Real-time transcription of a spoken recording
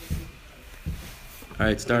All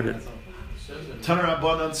right, started. Tanar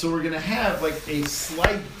Abanan. So we're going to have like a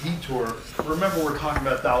slight detour. Remember, we're talking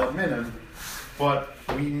about Dalet Minim, but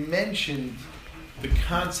we mentioned the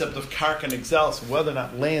concept of karka and exelis, whether or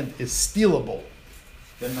not land is stealable.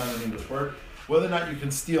 Then not an English word. Whether or not you can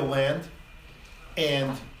steal land,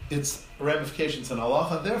 and its ramifications in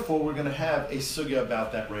halacha. Therefore, we're going to have a sugya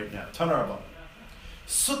about that right now. Tanar Abanan.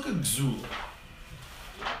 Sukkah gzula.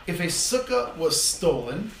 If a sukkah was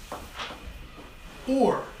stolen,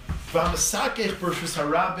 or v'amasakech b'rishus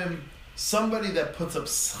harabim, somebody that puts up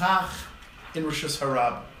schach in rishus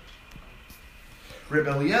harabim.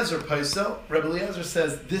 Rebbe Eliezer Paisel, Rebbe Eliezer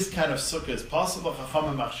says this kind of sukkah is possible.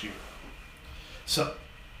 Chachamim machshir. So,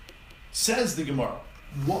 says the Gemara,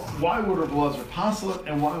 why would Rebbe Eliezer possible it,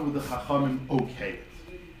 and why would the Chachamim okay it?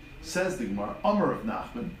 Says the Gemara, Amar of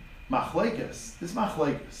Nachman, machlekes, this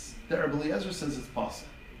machlekes, that Rebbe Eliezer says it's possible,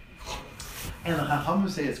 and the Chachamim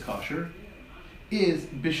say it's kosher, is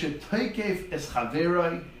b'shetoikev es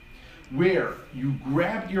chaverai, where you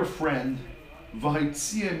grabbed your friend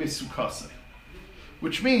v'haitzia misukasei,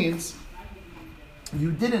 which means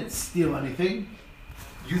you didn't steal anything.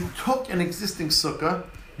 You took an existing sukkah,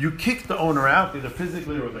 you kicked the owner out, either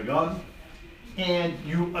physically or with a gun, and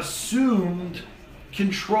you assumed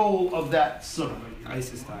control of that sukkah.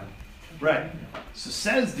 ISIS time. Right. So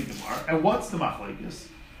says the Gemara, and what's the machlekes?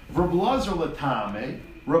 Rabbi Lazar latame.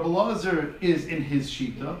 Rabbi Lazar is in his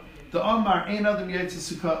shita. The Amar ein adam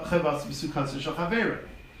yaitz chavas b'sukkah shel chaverei.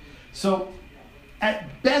 So,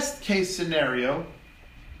 at best case scenario,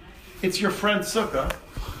 it's your friend's sukkah.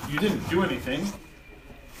 You didn't do anything,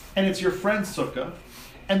 and it's your friend's sukkah,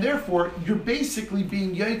 and therefore you're basically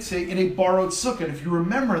being yaitze in a borrowed sukkah. And if you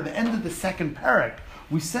remember, at the end of the second parak,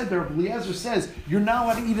 we said there, Eliezer says, you're not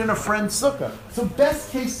allowed to eat in a friend's sukkah. So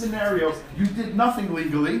best case scenario, you did nothing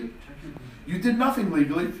legally.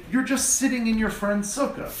 You're just sitting in your friend's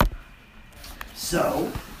sukkah.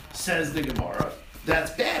 So, says the Gemara,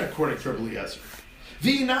 that's bad according to Eliezer.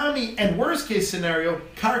 V'inami, and worst case scenario,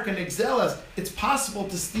 karka and exelis, it's possible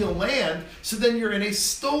to steal land, so then you're in a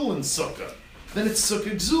stolen sukkah. Then it's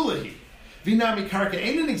sukkah gzulahi. V'inami karka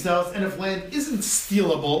ain't an exelis, and if land isn't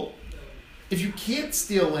stealable, if you can't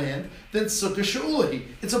steal land, then sukkah she'ulahi.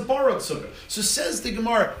 It's a borrowed sukkah. So says the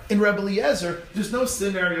Gemara, in Rebbe Eliezer, there's no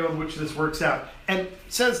scenario in which this works out. And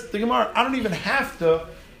says the Gemara, I don't even have to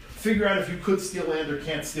figure out if you could steal land or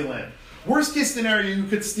can't steal land. Worst case scenario, you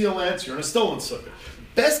could steal land, so you're in a stolen sukkah.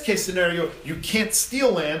 Best case scenario, you can't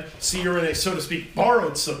steal land, so you're in a, so to speak,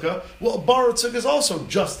 borrowed sukkah. Well, a borrowed sukkah is also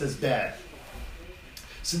just as bad.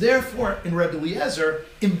 So therefore, in Rebbe Eliezer,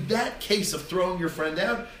 in that case of throwing your friend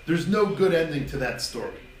out, there's no good ending to that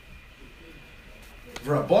story.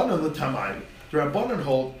 V'Rabbanan l'tamai, the Rabbanan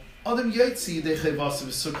hold, Adam yaitzi dechevasi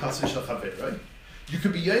v'sukkah shel chaverei. You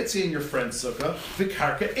could be yaitzi in your friend's sukkah,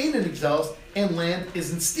 v'karka ain't an exelis, and land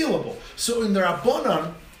isn't stealable. So in the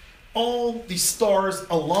Rabbanan, all the stars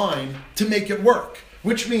align to make it work,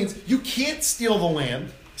 which means you can't steal the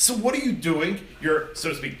land. So what are you doing? You're, so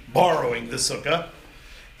to speak, borrowing the sukkah.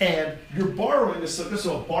 And you're borrowing a sukkah,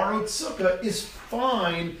 so a borrowed sukkah is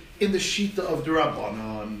fine in the shita of the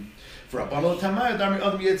Rabbanan.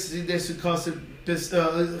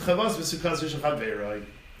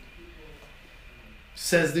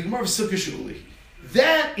 Says the Gemara, sukkah shuli.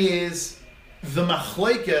 That is the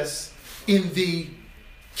machlekes in the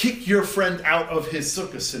kick your friend out of his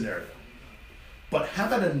sukkah scenario. But how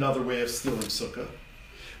about another way of stealing sukkah?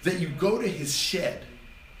 That you go to his shed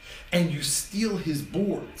and you steal his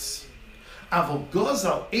boards. Aval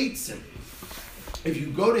gozal eitzim. If you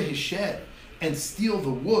go to his shed and steal the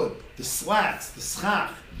wood, the slats, the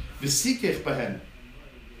schach, v'sikech behen,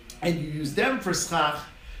 and you use them for schach,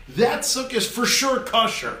 that sukkah is for sure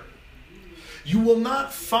kosher. You will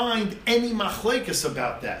not find any machlekes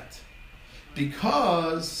about that.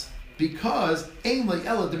 Because ein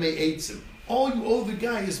le'ela demei eitzim. All you owe the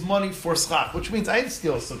guy is money for schach, which means I didn't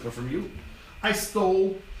steal a sukkah from you. I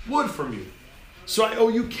stole wood from you. So I owe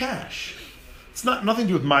you cash. It's nothing to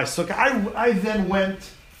do with my sukkah. I then went,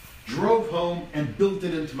 drove home, and built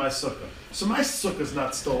it into my sukkah. So my sukkah is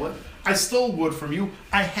not stolen. I stole wood from you.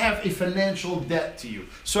 I have a financial debt to you.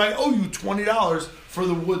 So I owe you $20 for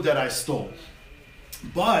the wood that I stole.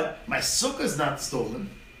 But my sukkah is not stolen.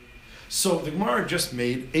 So the Gemara just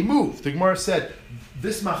made a move. The Gemara said,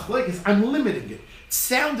 this machlekes, I'm limiting it. It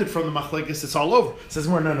sounded from the machlekes, it's all over. It says,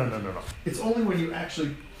 no. It's only when you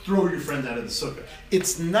actually throw your friend out of the sukkah.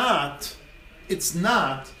 It's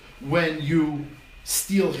not when you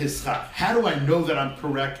steal his schach. How do I know that I'm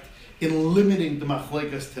correct in limiting the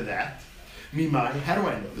machlekes to that? Mimai, how do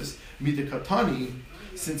I know this? Mida katani,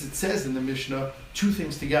 since it says in the Mishnah two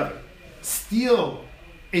things together. Steal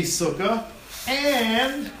a sukkah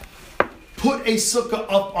and put a sukkah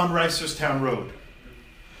up on Reisterstown Road.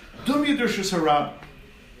 Dum Yidrishus Harab.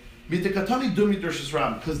 Mitekatani Dum Yidrishus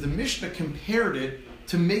Ram. Because the Mishnah compared it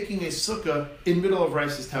to making a sukkah in middle of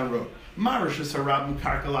Reisterstown Road. Marishus Harab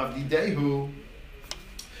Karkalav Didehu.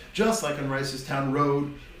 Just like on Reisterstown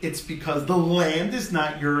Road, it's because the land is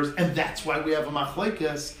not yours, and that's why we have a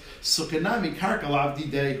machlekes. Sukkanami Karkalav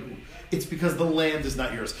Didehu. It's because the land is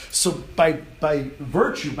not yours. So by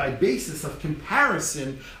virtue, by basis of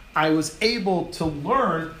comparison, I was able to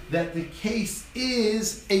learn that the case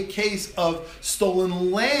is a case of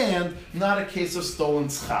stolen land, not a case of stolen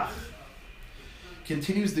schach.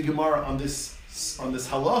 Continues the Gemara on this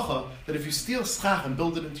halacha that if you steal schach and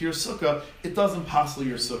build it into your sukkah, it doesn't passel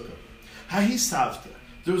your sukkah. Hahi savta.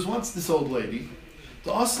 There was once this old lady,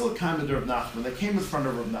 the Asla came to Reb Nachman. They came in front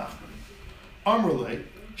of Reb Nachman. Amrle,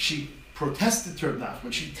 she protested to Reb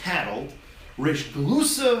Nachman. She tattled, Reish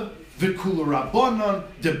Galusa, Vikula Rabbanon,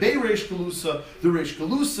 Debe Reish Galusa, the Reish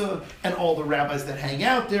Galusa, and all the rabbis that hang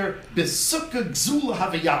out there, Besukka Gzula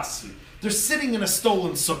Havayasi. They're sitting in a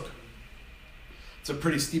stolen sukkah. It's a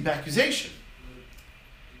pretty steep accusation.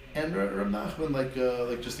 And Reb Nachman like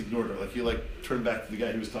just ignored her. Like he turned back to the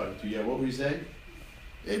guy he was talking to. Yeah, what were you saying?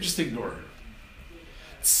 Yeah, just ignore her.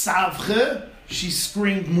 Tzavche, she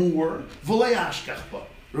screamed more. Volei ashkachba,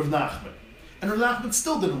 Rav Nachman. And Rav Nachman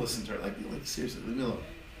still didn't listen to her. Like seriously, leave me alone.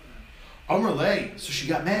 Amar lei, so she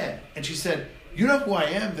got mad. And she said, you know who I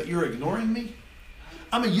am that you're ignoring me?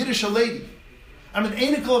 I'm a Yiddish lady. I'm an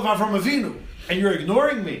Einikel of Avram Avinu. And you're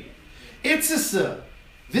ignoring me. Itzisa,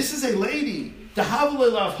 this is a lady, the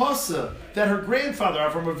Havale Lav Hossa, that her grandfather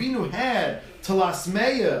Avram Avinu had,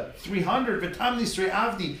 Talasmeya, 300, Vitam Nisrei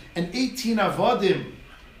Avdi, and 18 Avadim.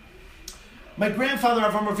 My grandfather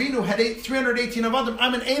Avram Avinu had 318 Avadim.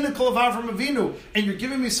 I'm an Einikel of Avram Avinu, and you're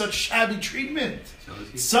giving me such shabby treatment.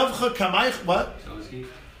 Tzavcha Kamaich, what? So is he?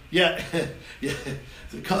 Yeah, yeah.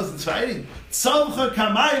 The cousin's fighting. Tzavcha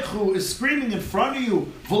Kamaychu is screaming in front of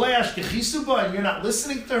you, Volei Ashkechisuba, and you're not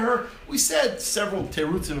listening to her. We said several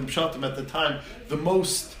terutzim and pshatim at the time. The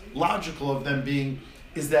most logical of them being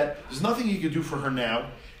is that there's nothing you can do for her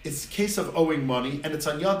now. It's a case of owing money, and it's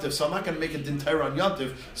on Yontif, so I'm not going to make a dintaira on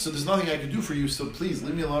Yontif, so there's nothing I can do for you, so please,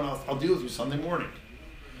 leave me alone, I'll deal with you Sunday morning.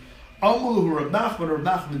 Amuluhu Reb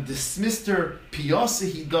Nachman dismissed her,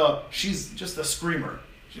 Piyasahida, she's just a screamer.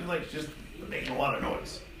 She's just making a lot of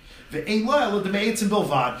noise. You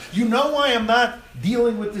know why I'm not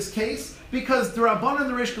dealing with this case? Because the Rabban and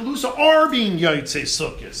the Reish Galusa are being Yaitse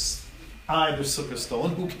Sukkos. The sukkah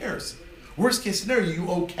stolen, who cares? Worst case scenario, you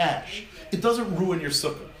owe cash. It doesn't ruin your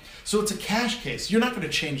sukkah. So it's a cash case. You're not going to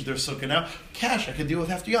change their sukkah now. Cash, I can deal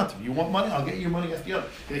with after Yontif. You want money? I'll get you your money after Yontif.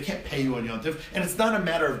 They can't pay you on Yontif. And it's not a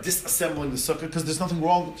matter of disassembling the sukkah because there's nothing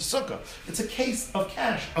wrong with the sukkah. It's a case of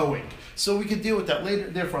cash owing. So we can deal with that later.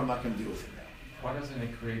 Therefore, I'm not going to deal with it now. Why doesn't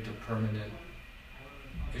it create a permanent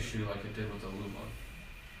issue like it did with the Luma?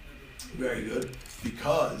 Very good.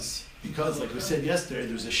 Because like we said yesterday,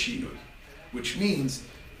 there's a shiur, which means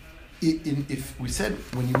if we said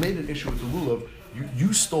when you made an issue with the lulav,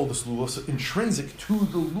 you stole this lulav, so intrinsic to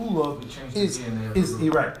the lulav is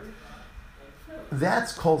right.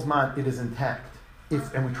 That's called man. It is intact.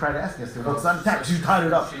 And we tried to ask yesterday, well, it's not intact. You tied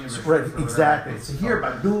it up. Right, exactly. So here,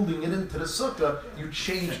 by building it into the sukkah, you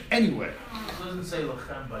change anyway. It doesn't say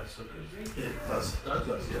lachem by sukkah. It does. It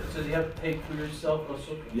does, yes. So you have to pay for yourself a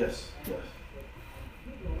sukkah? Yes.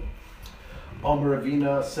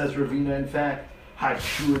 Ravina says Ravina, in fact,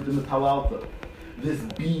 Hashur de Metalalta. This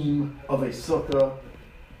beam of a sukkah,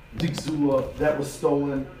 Digzula, that was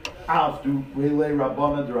stolen, Avdu, Relay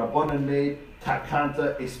Rabbana, the Rabbanan made,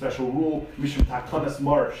 Takanta, a special rule, Mishum Takanas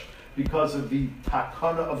Marsh, because of the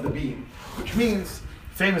Takana of the beam. Which means,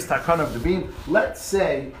 famous Takana of the beam, let's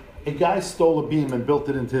say a guy stole a beam and built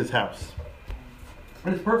it into his house.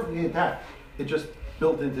 And it's perfectly intact. It just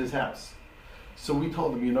built into his house. So we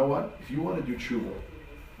told him, you know what? If you want to do tshuva,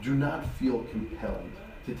 do not feel compelled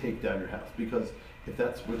to take down your house, because if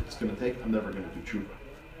that's what it's going to take, I'm never going to do tshuva.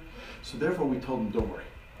 So therefore we told him, don't worry.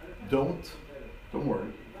 Don't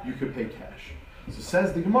worry. You could pay cash. So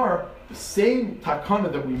says the Gemara, the same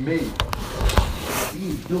takana that we made, a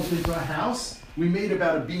beam built into a house, we made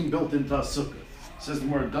about a beam built into a sukkah. Says the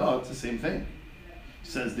Gemara, duh, it's the same thing.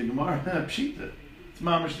 Says the Gemara, pshita. It's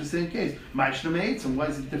mamish the same case. Ma'ishna meitzim, why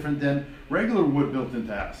is it different than regular wood built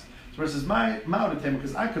into a house? So versus my ma'odatem,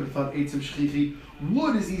 because I could have thought eitzim shchichi,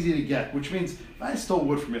 wood is easy to get, which means if I stole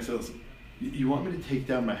wood from you, I said, listen, you want me to take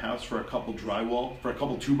down my house for a couple drywall, for a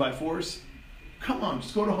couple 2x4s? Come on,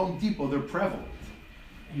 just go to Home Depot, they're prevalent.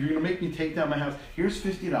 You're going to make me take down my house. Here's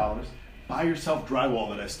 $50, buy yourself drywall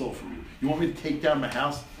that I stole from you. You want me to take down my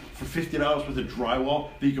house for $50 worth of drywall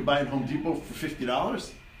that you could buy at Home Depot for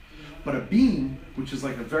 $50? But a beam, which is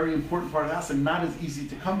like a very important part of the house and not as easy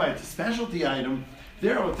to come by, it's a specialty item.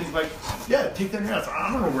 There I would think like, yeah, take that in your house.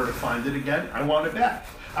 I don't know where to find it again. I want it back.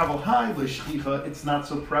 Aval l'shticha, it's not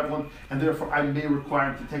so prevalent, and therefore I may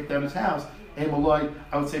require him to take down his house. Amaloi,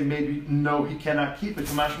 I would say maybe no, he cannot keep it.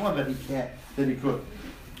 Kamash one that he can't, that he could.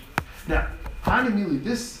 Now, Hanimili,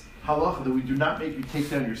 this halacha that we do not make you take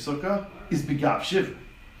down your sukkah is begav shiva,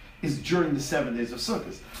 is during the 7 days of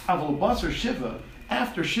sukkahs. Aval basar shiva,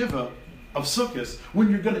 after shiva of sukkahs, when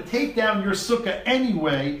you're going to take down your sukkah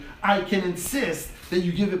anyway, I can insist that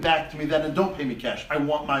you give it back to me then and don't pay me cash. I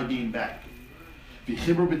want my being back.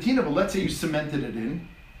 V'chibur betina, but let's say you cemented it in.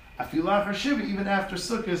 Afilach shiva, even after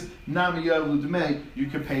sukkahs, nami yaludmei, you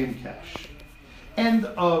can pay him cash. End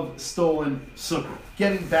of stolen sukkah.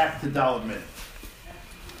 Getting back to Daled Min.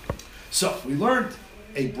 So we learned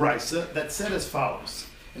a brisa that said as follows,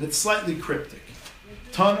 and it's slightly cryptic.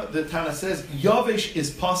 The Tana says yavish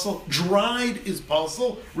is pasul, dried is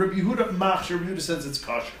pasul. Rabbi Yehuda mach. Rabbi Yehuda says it's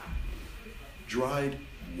kosher. Dried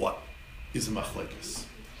what is a machlekes?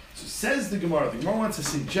 So says the Gemara. The Gemara wants to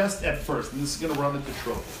suggest at first, and this is going to run into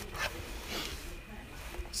trouble.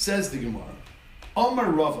 Says the Gemara,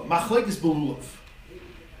 Amar Rava machlekes belulav.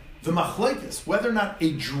 The machlekes, whether or not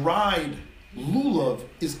a dried lulav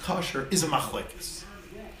is kosher, is a machlekes.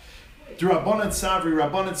 The Rabbanan Savri,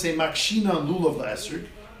 Rabbanan say makshina lulav laesrig.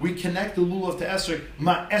 We connect the lulav to esrig.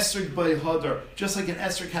 Ma esrig by hadar. Just like an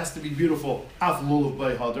esrig has to be beautiful, af lulav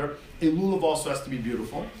by hadar. A lulav also has to be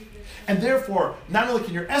beautiful. And therefore, not only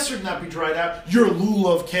can your esrig not be dried out, your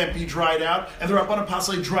lulav can't be dried out. And the Rabbanan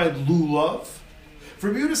Pasai dried lulav. For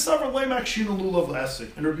Rabbi Yehuda Savra le makshina lulav laesrig.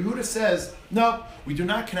 And Rabbi Yehuda says, no, we do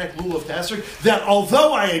not connect lulav to esrig. That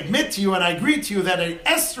although I admit to you and I agree to you that an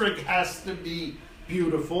esrig has to be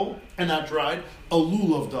beautiful and not dried, a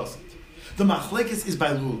lulav doesn't. The machlekes is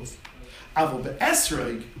by lulav. Avo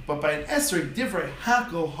be'esrog, but by an esrog, divrei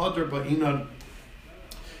hakol hadar ba'inan.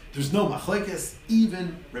 There's no machlekes.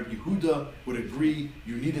 Even Rabbi Yehuda would agree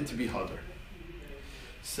you need it to be hadar.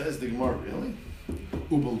 Says the Gemara, really?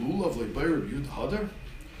 Uba lulav le'bay Rabbi Yehuda hadar?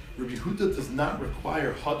 Rabbi Yehuda does not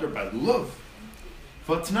require hadar by lulav.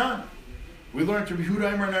 Vatnan. We learned Rabbi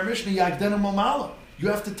Yehuda Aimer in our Mishnah, yagdenu mamala. You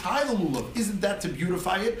have to tie the lulav. Isn't that to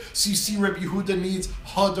beautify it? So you see Rabbi Yehuda needs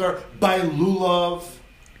hadar by lulav.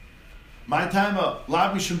 My time,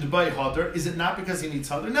 lav mishum debay hadar. Is it not because he needs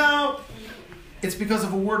hadar? No. It's because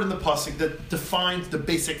of a word in the pasuk that defines the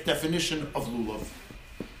basic definition of lulav.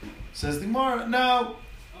 Says the Gemara, no.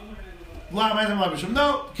 Lav mishum,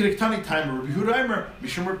 no. Kiriktani time, Rabbi Yehuda Aimer,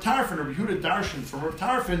 mishum Reb Tarfon, Rabbi Yehuda Darshan, from Reb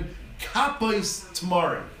Tarfon, kapais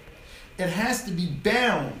tamarim. It has to be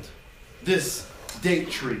bound, this date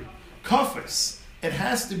tree. Kafis, it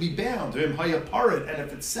has to be bound. And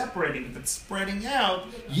if it's separating, if it's spreading out,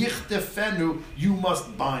 yichtefenu, you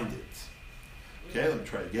must bind it. Okay, let me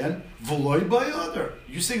try again. V'loy by hadar.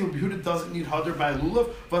 You say Rabbi Yehuda doesn't need hadar by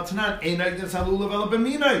lulav, but not einay des halulav el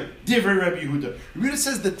b'minay. Divrei Rabbi Yehuda. Rabbi Yehuda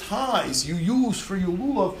says the ties you use for your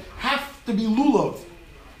lulav have to be lulav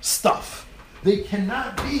stuff. They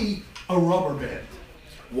cannot be a rubber band.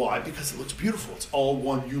 Why? Because it looks beautiful. It's all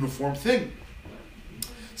one uniform thing.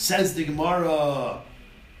 Says the Gemara,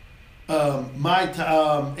 my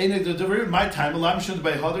time, allow me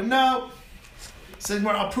by hadar. No. Says the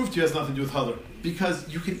Gemara, I'll prove to you it has nothing to do with hadar. Because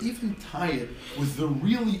you can even tie it with the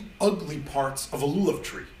really ugly parts of a lulav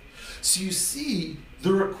tree. So you see,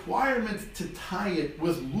 the requirement to tie it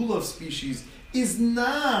with lulav species is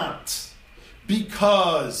not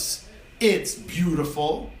because it's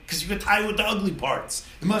beautiful, because you can tie it with the ugly parts.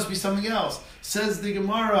 It must be something else. Says the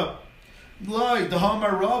Gemara, the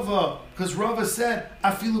Hamar Rava, because Rava said,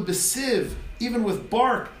 afilu besiv, even with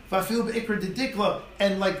bark, vafilu beikra didikla,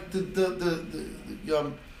 and like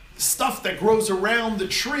the stuff that grows around the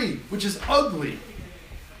tree, which is ugly.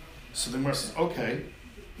 So the Gemara says, okay,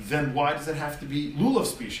 then why does it have to be lulav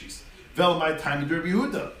species? Vel my time Rabbi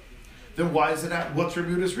Yehuda. Then why is it? What's Rabbi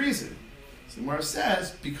Yehuda's reason? So the Gemara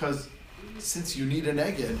says, because since you need an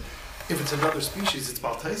eged, if it's another species, it's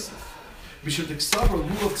baltaisa.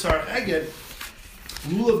 Lulav tsar eged,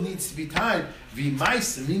 lulav needs to be tied.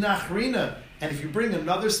 V'maisa minachrina, and if you bring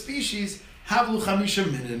another species, havlu chamisha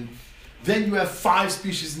minin, then you have 5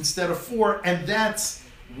 species instead of 4, and that's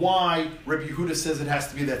why Rabbi Yehuda says it has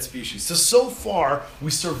to be that species. So far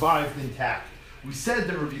we survived intact. We said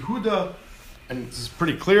that Rabbi Yehuda, and this is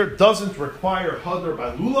pretty clear, doesn't require hadar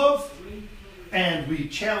by lulav. And we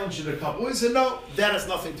challenged it a couple ways, and no, that has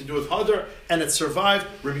nothing to do with hadar, and it survived.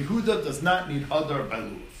 Rabbi Yehuda does not need hadar by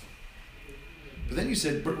lulav. But then you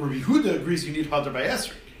said, but Rabbi Yehuda agrees you need hadar by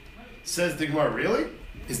esrog. Says the Gemara, really?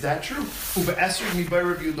 Is that true? Uba esrog need by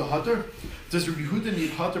Rabbi Yehuda hadar? Does Rabbi Yehuda need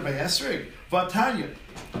hadar by esrog? Vatanya,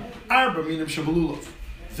 arba minim shabalulav.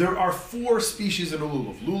 There are 4 species in a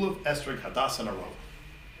lulav: lulav, esrog, hadas, and arava.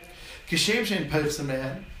 Kishem shein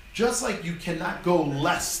peichsamehan. Just like you cannot go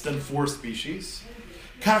less than 4 species,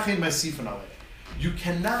 kachin masifan aleh. You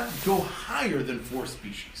cannot go higher than 4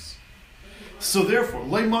 species. So therefore,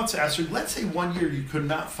 leimatz esrog. Let's say one year you could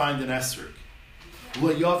not find an esrog.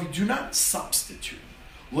 Leyavi, do not substitute.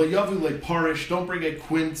 Leyavi leparish. Don't bring a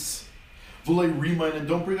quince. V'le rimain, and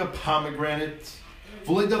don't bring a pomegranate.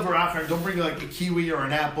 V'le davar achar, don't bring like a kiwi or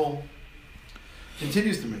an apple.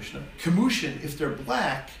 Continues the Mishnah. Kemushin, if they're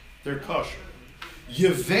black, they're kosher.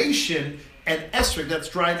 Yevation and esrog that's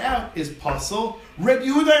dried out is pasul. Reb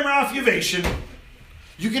Yehuda Amar af yevation.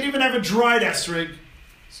 You can even have a dried esrog.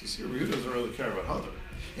 So you see, Reb Yehuda doesn't really care about hadar.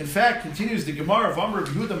 In fact, continues the Gemara of Amar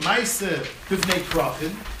Yehuda Maisa Bivnei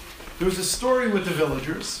Krachin. There was a story with the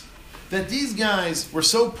villagers that these guys were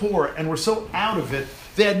so poor and were so out of it,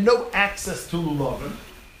 they had no access to lulavim.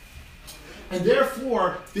 And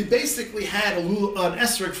therefore, they basically had an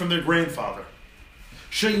esrog from their grandfather.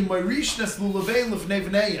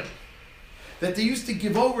 That they used to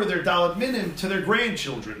give over their dalad minim to their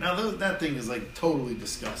grandchildren. Now that thing is like totally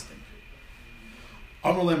disgusting.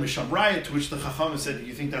 Amrulem Misham Raya, to which the Chacham said,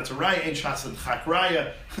 "You think that's a raya? Ain't shasad chak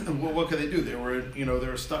raya." What could they do? They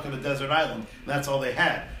were stuck on a desert island. And that's all they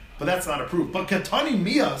had. But that's not a proof. But Katani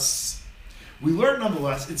Mias, we learned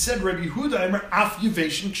nonetheless. It said Rabbi Yehuda Amar af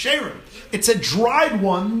yivation ksherim. It said dried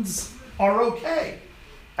ones are okay.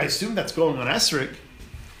 I assume that's going on esrog.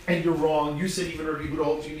 And you're wrong. You said even Rabbi Yehuda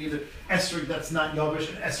holds you need an esrog that's not yavish,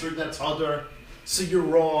 an esrog that's hadar. So you're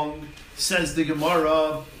wrong. Says the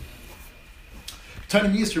Gemara.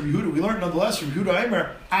 Tanimiyas Rabbi Yehuda. We learned nonetheless Rabbi Yehuda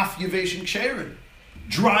Aimer af yivation ksherin.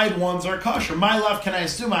 Dried ones are kosher. My love, can I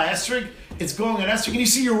assume my esrog? It's going on esrog. And you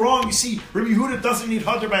see you're wrong. You see Rabbi Yehuda doesn't need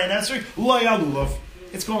hadar by an esrog. Lo ya lulav.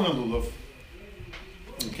 It's going on lulav.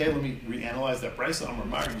 Okay, let me reanalyze that brisa. Amar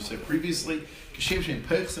Mar, you said previously, just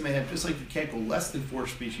like you can't go less than 4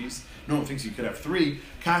 species, no one thinks you could have 3. You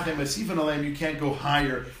can't go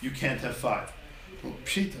higher, you can't have 5. Well,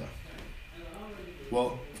 pshita.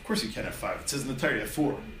 Well, of course you can't have 5. It says in the Torah you have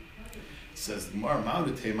 4. It says,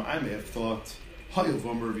 I may have thought, since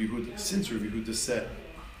Rav Yehuda said,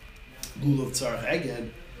 Lulav tzarach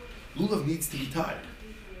eged, Lulav needs to be tied.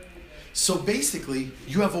 So basically,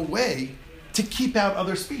 you have a way to keep out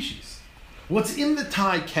other species. What's in the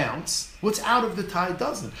tie counts, what's out of the tie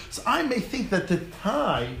doesn't. So I may think that the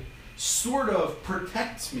tie sort of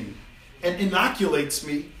protects me and inoculates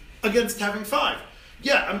me against having 5.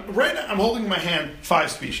 Yeah, right now I'm holding in my hand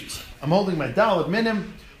 5 species. I'm holding my dalad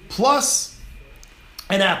minim plus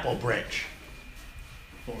an apple branch.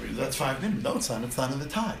 Well, that's 5 minim. No, it's not in the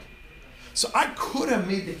tie. So I could have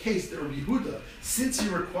made the case that Rabbi Yehuda, since he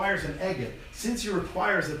requires an eged, since he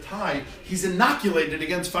requires a tie, he's inoculated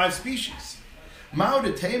against 5 species.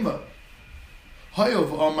 Ma'od tema,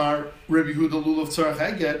 hayov Amar Rabbi Yehuda lulav tzarach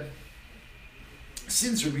eged.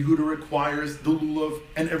 Since Rabbi Yehuda requires the lulav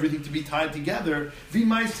and everything to be tied together,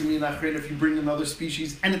 v'mais to me nachrein, if you bring another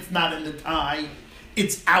species and it's not in the tie,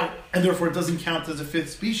 it's out, and therefore it doesn't count as a 5th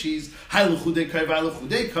species. Hailuchudekai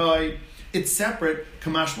v'ailuchudekai. It's separate.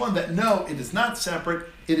 Kamash 1 that no, it is not separate.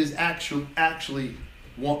 It is actually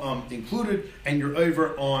included, and you're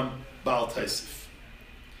over on Baal Taisif.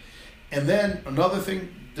 And then another thing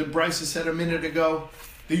the Brisa said a minute ago,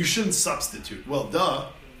 that you shouldn't substitute. Well, duh.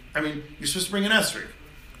 I mean, you're supposed to bring an esrog.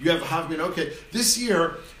 You have a havmin. Okay, this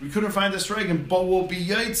year we couldn't find esrog, but we'll be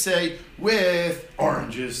yaitse with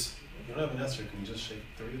oranges. You don't have an esrog. Can you just shake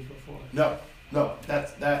 3 before? No.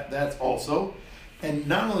 That's also. And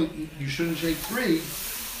not only you shouldn't shake 3,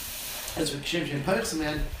 as with Kshem Shem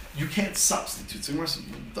Peichsaman, you can't substitute. So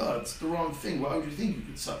it's the wrong thing. Why would you think you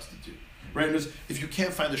could substitute? Right? Because if you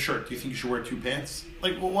can't find a shirt, do you think you should wear 2 pants?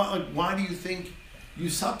 Why do you think you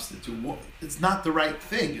substitute? It's not the right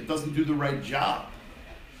thing. It doesn't do the right job.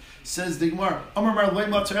 Says the Gemara,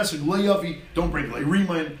 don't bring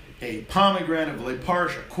a pomegranate, a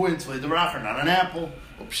parsh, a quince, a derach, not an apple.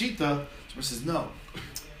 Well, pshita, so says no.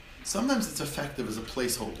 Sometimes it's effective as a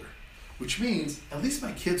placeholder, which means at least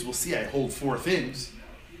my kids will see I hold 4 things.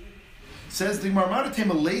 Says the Gemara,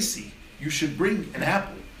 you should bring an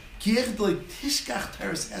apple. So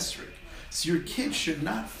your kids should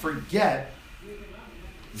not forget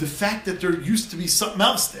the fact that there used to be something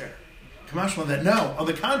else there. Kamashma that no, on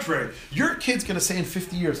the contrary, your kid's going to say in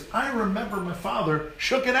 50 years, I remember my father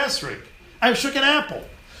shook an esrog. I shook an apple.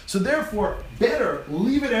 So therefore, better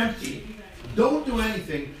leave it empty Don't do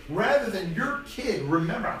anything rather than your kid,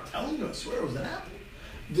 remember, I'm telling you, I swear it was an apple.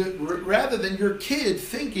 Rather than your kid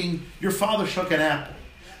thinking your father shook an apple.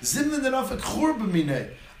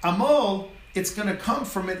 Amol, it's going to come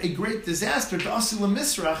from it a great disaster to Asila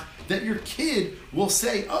Misrach that your kid will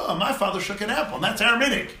say, oh, my father shook an apple, and that's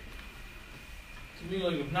Aramaic. To me,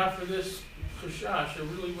 like, if not for this chashash, it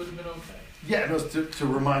really would have been okay. Yeah, no, to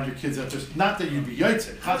remind your kids that there's, not that you'd be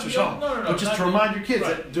yaitzik, chas v'shalom, No, but just to remind your kids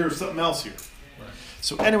right. that there's something else here. Right.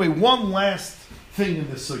 So anyway, one last thing in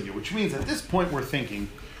this sugya, which means at this point we're thinking,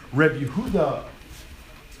 Reb Yehuda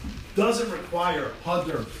doesn't require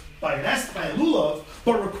hadar by an lulav,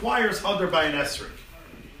 but requires hadar by an esrig.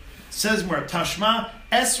 Says more tashma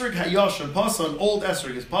esrig hayoshan pasal, an old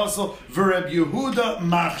esrig is pasal. V'Reb Yehuda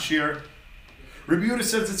machshir. Reb Yehuda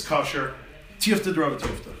says it's kosher. Tifta d'Rav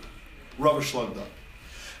Tifta. Rav Shlagda.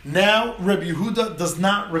 Now Reb Yehuda does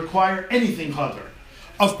not require anything hadar.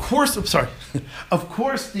 Of course, I'm sorry. Of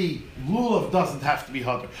course, the lulav doesn't have to be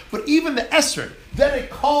hadar, but even the esrog that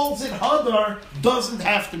it calls it hadar doesn't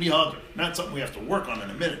have to be hadar. Not something we have to work on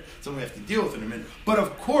in a minute. Something we have to deal with in a minute. But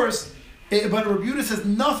of course, but Rabbi Yehuda says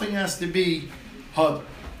nothing has to be hadar.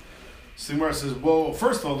 So the Gemara says, "Well,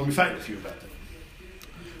 first of all, let me fight with you about that."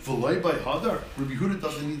 V'loi by hadar, Rabbi Yehuda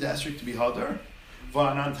doesn't need the esrog to be hadar.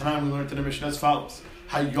 V'anan Tanan, we learned in the Mishnah as follows.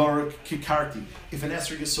 Hayarik kikarti. If an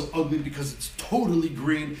esrog is so ugly because it's totally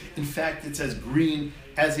green, in fact, it's as green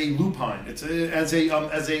as a lupine. It's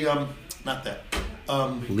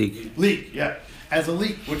leek, yeah, as a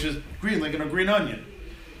leek, which is green like in a green onion.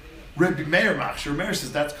 Rebbe Meir Machshir, Meir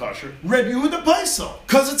says that's kosher. Rebbe Yehuda Paisel,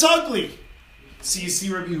 because it's ugly. So you see,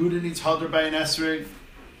 Rebbe Yehuda needs hadar by an esrog.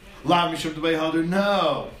 Lav mishum by hadar.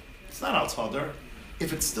 No, it's not out hadar.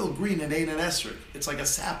 If it's still green, it ain't an esrog. It's like a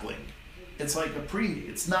sapling. It's like a preemie.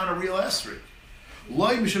 It's not a real esrog.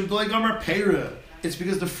 Loi mishum d'lei gamar peira. It's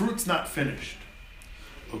because the fruit's not finished.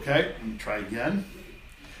 Okay, let me try again.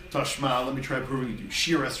 Tashma, let me try proving it to you.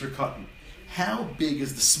 Sheer esrog cotton. How big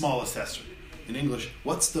is the smallest esrog? In English,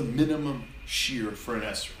 what's the minimum shear for an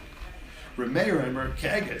esrog? Remeir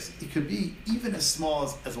kagas. It could be even as small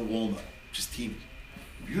as a walnut, just teeny.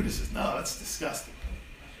 Yehuda says, no, that's disgusting.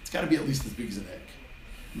 It's got to be at least as big as an egg.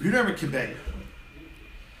 Yehuda kibeya.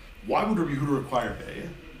 Why would Rabbi Yehuda require beya?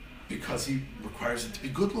 Because he requires it to be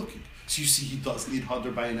good looking. So you see, he does need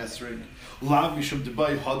hadar by an esrog. Lav mishum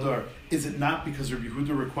debay hadar. Is it not because Rabbi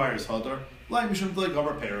Yehuda requires hadar? Lav mishum debay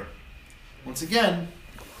gamar pera. Once again,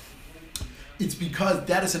 it's because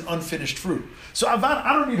that is an unfinished fruit. So avad,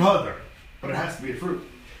 I don't need hadar, but it has to be a fruit.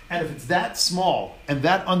 And if it's that small and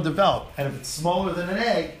that undeveloped, and if it's smaller than an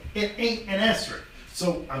egg, it ain't an esrog.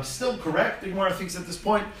 So I'm still correct. The Gemara thinks at this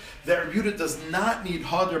point that Rabbi Yehuda does not need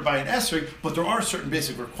hadar by an esrog, but there are certain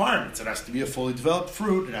basic requirements. It has to be a fully developed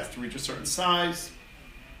fruit. It has to reach a certain size.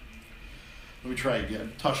 Let me try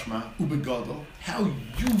again. Tashma ubegadol. How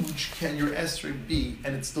huge can your esrog be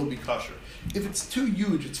and it still be kosher? If it's too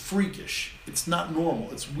huge, it's freakish. It's not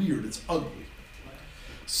normal. It's weird. It's ugly.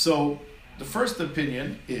 So the first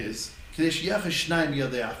opinion is it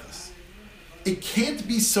can't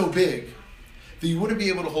be so big that you wouldn't be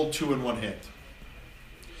able to hold two in one hand.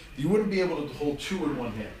 You wouldn't be able to hold two in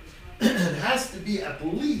one hand. It has to be at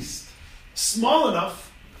least small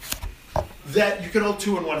enough that you can hold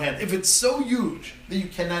two in one hand. If it's so huge that you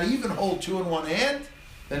cannot even hold two in one hand,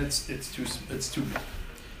 then it's too big.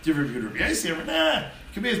 It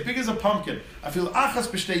can be as big as a pumpkin. I feel achas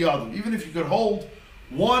b'shtei yadim, even if you could hold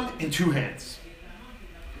one in two hands.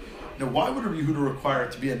 Now, why would Rabbi Yehuda require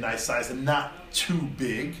it to be a nice size and not too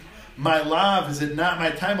big? My love, is it not my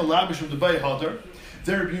time? A love from the bay hadar.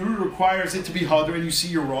 There, Rabbi Yehuda requires it to be hadar, and you see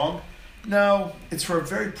you're wrong. No, it's for a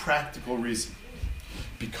very practical reason.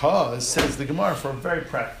 Because, says the Gemara, for a very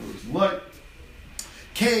practical reason. Look,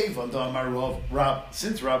 cave on Rab.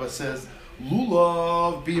 Since Rabbah says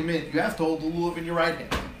lulav biyamin, you have to hold the lulav in your right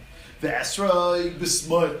hand. The esrog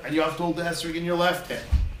b'smut, and you have to hold the esrog in your left hand.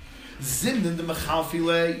 Zimnin the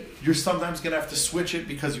mechalfile, you're sometimes going to have to switch it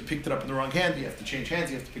because you picked it up in the wrong hand. You have to change hands.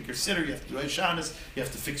 You have to pick your sitter. You have to do shanas. You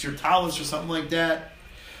have to fix your talis or something like that.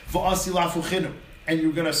 V'asi lafuchinu, and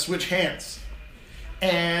you're going to switch hands.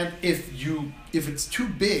 And if it's too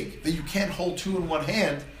big that you can't hold two in one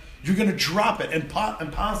hand, you're going to drop it and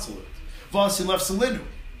parcel it. V'asi lefsalinu.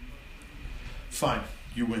 Fine,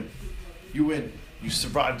 you win. You win. You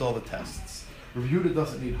survived all the tests. Rabbi Yehuda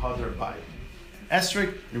doesn't need hadar by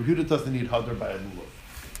esrog. Rabbi Yehuda doesn't need hadar by a lulav.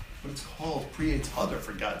 But it's called creates hadar,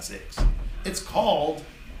 for God's sakes. It's called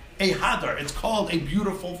a hadar. It's called a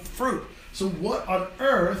beautiful fruit. So what on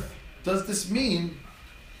earth does this mean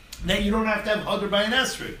that you don't have to have hadar by an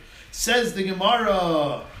esrog? Says the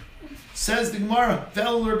Gemara, Says the Gemara,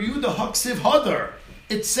 Vel Rabbi Yehuda Haksiv Hadar.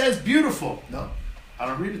 It says beautiful. No, I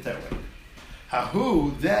don't read it that way.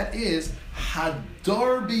 Hahu, that is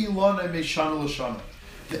Hadarbi Lana Meshana Lashana.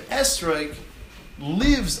 The esrog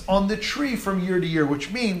lives on the tree from year to year,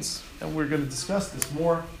 which means, and we're going to discuss this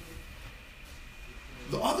more,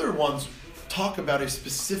 the other ones talk about a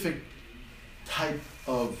specific type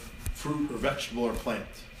of fruit or vegetable or plant.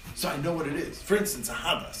 So I know what it is. For instance, a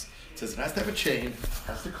hadas. It says it has to have a chain,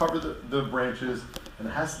 has to cover the branches, and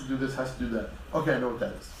it has to do this, has to do that. Okay, I know what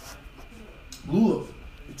that is. Lulav.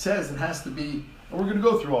 It says it has to be, and we're going to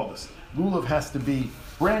go through all this. Lulav has to be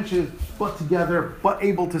branches, but together, but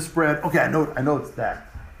able to spread. Okay, I know it's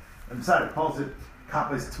that. And besides, it calls it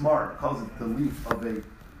kapes tamar. It calls it the leaf of a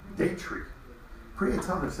date tree. Priya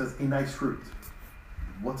Tavir says a nice fruit.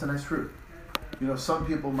 What's a nice fruit? You know, some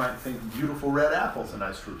people might think beautiful red apple's a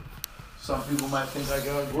nice fruit. Some people might think like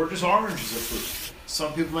a gorgeous orange is a fruit.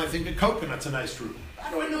 Some people might think a coconut's a nice fruit.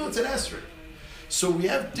 How do I know it's an esrog? So we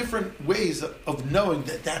have different ways of knowing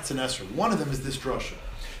that that's an esrog. One of them is this drasha.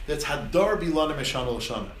 That's hadar bilana meshana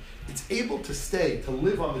l'shana. It's able to stay, to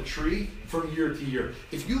live on the tree from year to year.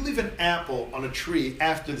 If you leave an apple on a tree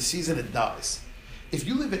after the season, it dies. If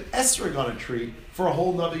you leave an esrog on a tree for a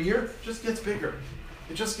whole nother year, it just gets bigger.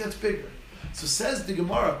 It just gets bigger. So says the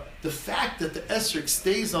Gemara, the fact that the esrog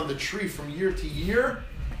stays on the tree from year to year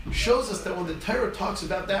shows us that when the Torah talks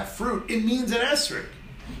about that fruit, it means an esrog.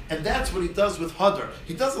 And that's what he does with hadar.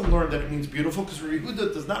 He doesn't learn that it means beautiful, because Rabbi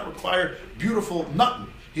Yehuda does not require beautiful nothing.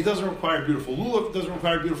 He doesn't require beautiful lulav, doesn't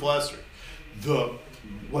require beautiful esrog.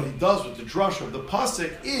 What he does with the drasha of the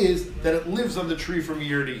pasuk is that it lives on the tree from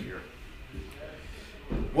year to year.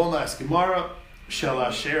 One last Gemara, shel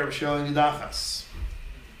asher v'shel nidachas.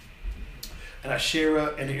 An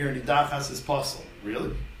ashera and an ir nidachas is possible.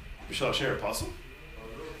 Really? Shel asher possible?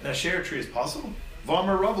 An asher tree is possible?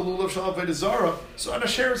 V'amar Rava lulav shel avodah zara. So an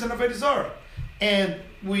asher is an avodah zara. And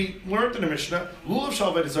we learned in the Mishnah, lulav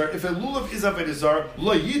shel avodah zara. If a lulav is avodah zara,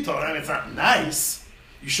 lo yitor, and it's not nice,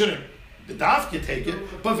 you shouldn't bedavka take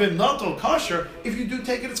it. But if it's not kosher, if you do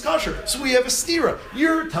take it, it's kosher. So we have a stira.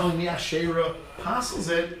 You're telling me Asherah passels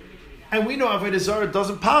it, and we know avodah zara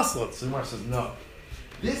doesn't passel it. So the Gemara says no.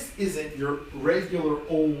 This isn't your regular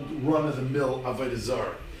old run-of-the-mill avodah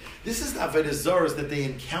zara. This is the avodah zaras that they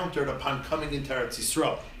encountered upon coming into Eretz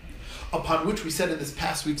Yisrael, upon which we said in this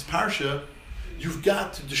past week's parsha, you've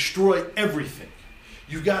got to destroy everything.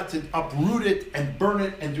 You've got to uproot it and burn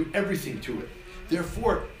it and do everything to it.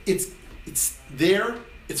 Therefore, it's there.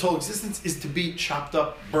 Its whole existence is to be chopped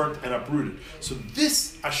up, burnt, and uprooted. So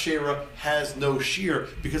this Asherah has no shear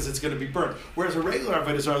because it's going to be burnt. Whereas a regular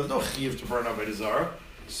avodah zara, there's no chiyuv to burn avodah zara,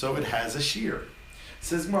 so it has a shear. It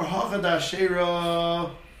says more hachad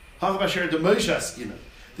Asherah.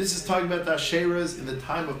 This is talking about the Asherahs in the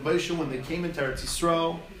time of Moshe when they came into Eretz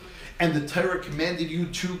Yisrael, and the Torah commanded you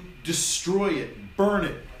to destroy it, burn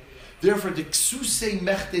it. Therefore, the ksuse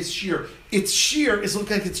mechtes shear, its shear is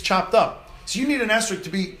looking like it's chopped up. So you need an esrog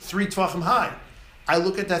to be 3 tvachim high. I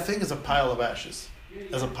look at that thing as a pile of ashes,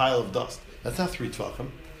 as a pile of dust. That's not 3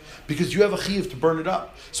 tvachim, because you have a chiyuv to burn it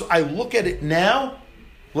up. So I look at it now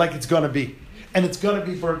like it's going to be, and it's going to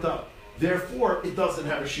be burnt up. Therefore, it doesn't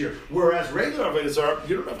have a shear. Whereas regular avodah zara,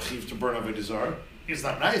 you don't have a chiyuv to burn avodah zara. It's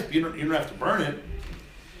not nice, but you don't have to burn it.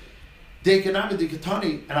 Dekanami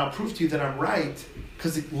dekatani, and I'll prove to you that I'm right,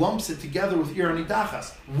 because it lumps it together with ir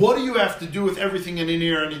nidachas. What do you have to do with everything in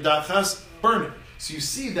ir nidachas? Burn it. So you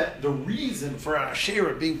see that the reason for an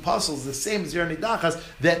asherah being puzzled is the same as ir nidachas,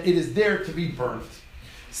 that it is there to be burnt.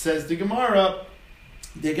 Says the Gemara,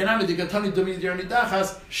 Dekanami dekatani domi ir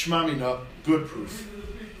nidachas, shmamina, good proof.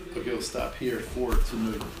 Okay, we'll stop here for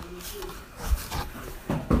tonight.